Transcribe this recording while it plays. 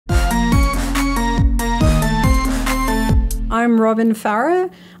I'm Robyn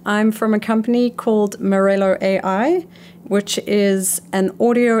Farah. I'm from a company called Morello AI, which is an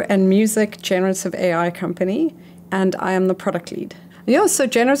audio and music generative AI company, and I am the product lead. Yeah, so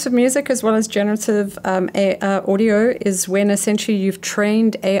generative music as well as generative audio is when essentially you've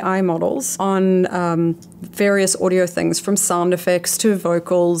trained AI models on various audio things, from sound effects to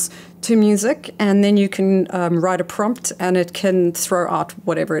vocals to music, and then you can write a prompt and it can throw out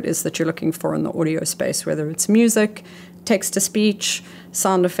whatever it is that you're looking for in the audio space, whether it's music, text-to-speech,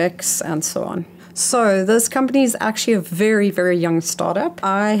 sound effects, and so on. So this company is actually a very, very young startup.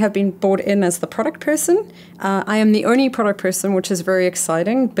 I have been brought in as the product person. I am the only product person, which is very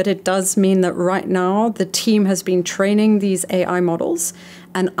exciting, but it does mean that right now the team has been training these AI models,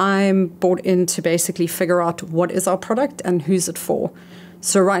 and I'm brought in to basically figure out what is our product and who's it for.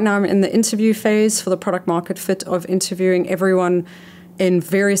 So right now I'm in the interview phase for the product market fit of interviewing everyone in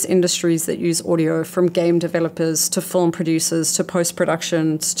various industries that use audio, from game developers to film producers to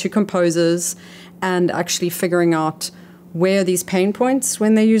post-productions to composers, and actually figuring out where are these pain points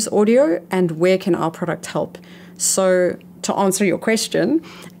when they use audio and where can our product help. So to answer your question,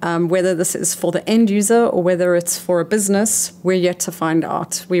 whether this is for the end user or whether it's for a business, we're yet to find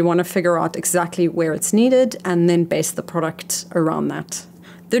out. We want to figure out exactly where it's needed and then base the product around that.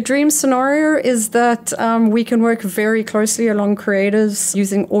 The dream scenario is that we can work very closely along creatives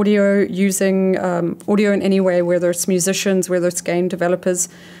using audio in any way, whether it's musicians, whether it's game developers,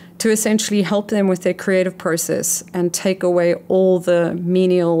 to essentially help them with their creative process and take away all the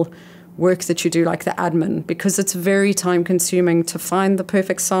menial work that you do, like the admin, because it's very time consuming to find the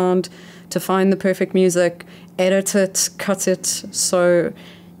perfect sound, to find the perfect music, edit it, cut it. So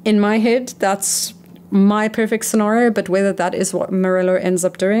in my head, that's my perfect scenario, but whether that is what Morello ends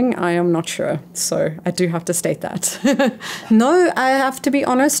up doing, I am not sure. So I do have to state that. No, I have to be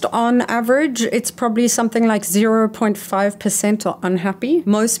honest, on average, it's probably something like 0.5% are unhappy.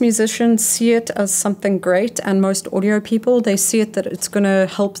 Most musicians see it as something great, and most audio people, they see it that it's going to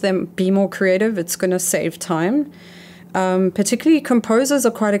help them be more creative, it's going to save time. Particularly composers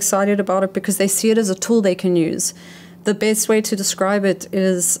are quite excited about it because they see it as a tool they can use. The best way to describe it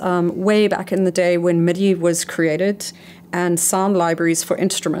is way back in the day when MIDI was created and sound libraries for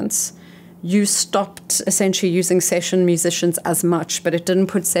instruments, you stopped essentially using session musicians as much, but it didn't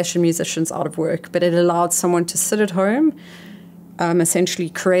put session musicians out of work, but it allowed someone to sit at home,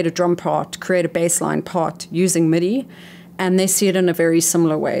 essentially create a drum part, create a bass line part using MIDI, and they see it in a very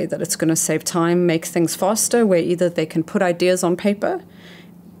similar way, that it's going to save time, make things faster, where either they can put ideas on paper.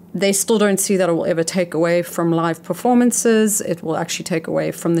 They still don't see that it will ever take away from live performances. It will actually take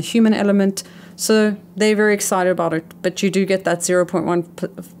away from the human element. So they're very excited about it. But you do get that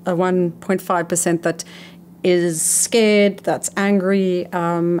 1.5% that is scared, that's angry.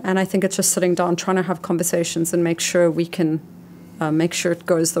 And I think it's just sitting down, trying to have conversations and make sure we can make sure it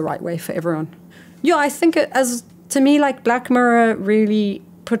goes the right way for everyone. Yeah, I think to me, like Black Mirror really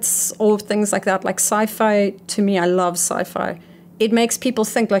puts all things like that. Like sci-fi, to me, I love sci-fi. It makes people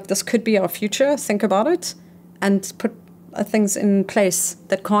think like this could be our future, think about it, and put things in place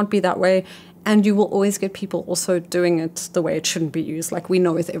that can't be that way. And you will always get people also doing it the way it shouldn't be used. Like we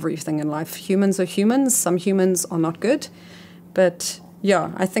know with everything in life, humans are humans. Some humans are not good. But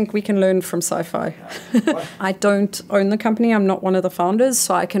yeah, I think we can learn from sci-fi. I don't own the company. I'm not one of the founders.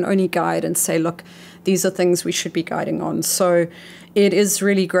 So I can only guide and say, look, these are things we should be guiding on. So it is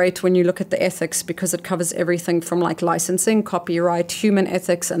really great when you look at the ethics, because it covers everything from like licensing, copyright, human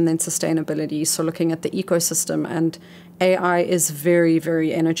ethics, and then sustainability. So looking at the ecosystem, and AI is very,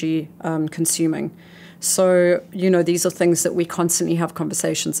 very energy consuming. So, you know, these are things that we constantly have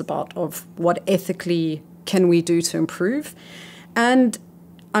conversations about, of what ethically can we do to improve. And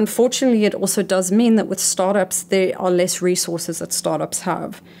unfortunately, it also does mean that with startups, there are less resources that startups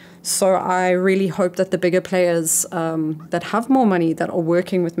have. So I really hope that the bigger players that have more money, that are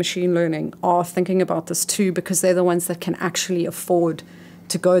working with machine learning, are thinking about this too, because they're the ones that can actually afford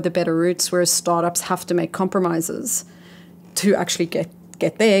to go the better routes, whereas startups have to make compromises to actually get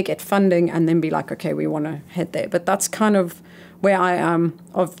there, get funding, and then be like, okay, we want to head there. But that's kind of where I am,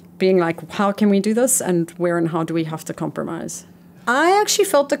 of being like, how can we do this, and where and how do we have to compromise? I actually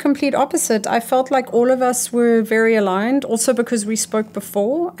felt the complete opposite. I felt like all of us were very aligned, also because we spoke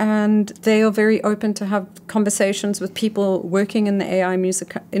before, and they are very open to have conversations with people working in the AI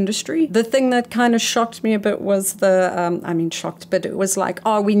music industry. The thing that kind of shocked me a bit was but it was like,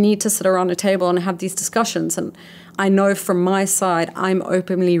 oh, we need to sit around a table and have these discussions. And I know from my side, I'm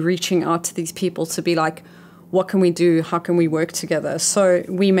openly reaching out to these people to be like, what can we do? How can we work together? So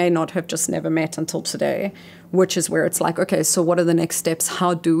we may not have just never met until today, which is where it's like, okay, so what are the next steps?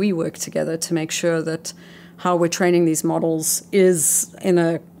 How do we work together to make sure that how we're training these models is in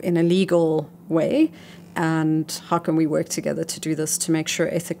a legal way, and how can we work together to do this to make sure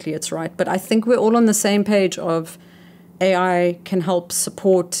ethically it's right. But I think we're all on the same page of AI can help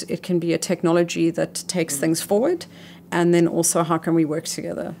support, it can be a technology that takes things forward, and then also how can we work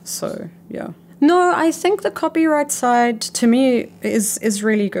together. So, yeah. No, I think the copyright side, to me, is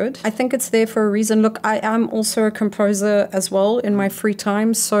really good. I think it's there for a reason. Look, I am also a composer as well in my free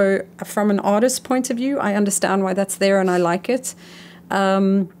time, so from an artist's point of view, I understand why that's there and I like it.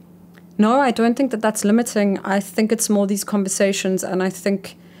 No, I don't think that that's limiting. I think it's more these conversations, and I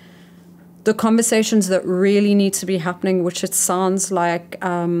think the conversations that really need to be happening, which it sounds like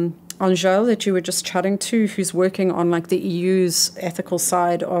Angel that you were just chatting to, who's working on like the EU's ethical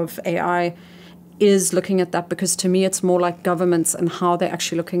side of AI, is looking at that, because to me it's more like governments and how they're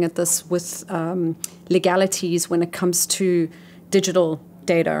actually looking at this with legalities when it comes to digital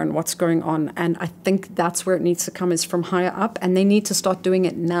data and what's going on. And I think that's where it needs to come, is from higher up, and they need to start doing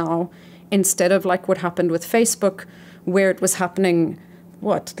it now instead of like what happened with Facebook, where it was happening,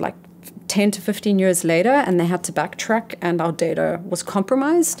 like 10 to 15 years later, and they had to backtrack and our data was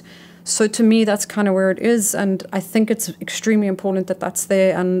compromised. So to me, that's kind of where it is, and I think it's extremely important that that's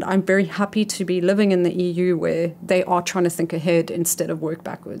there, and I'm very happy to be living in the EU where they are trying to think ahead instead of work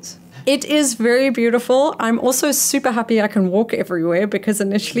backwards. It is very beautiful. I'm also super happy I can walk everywhere, because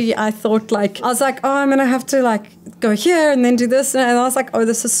initially I thought I was like, oh, I'm going to have to go here and then do this, and I was like, oh,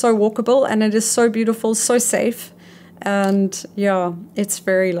 this is so walkable, and it is so beautiful, so safe, and yeah, it's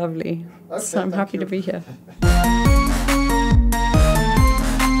very lovely. Okay, so I'm happy to be here.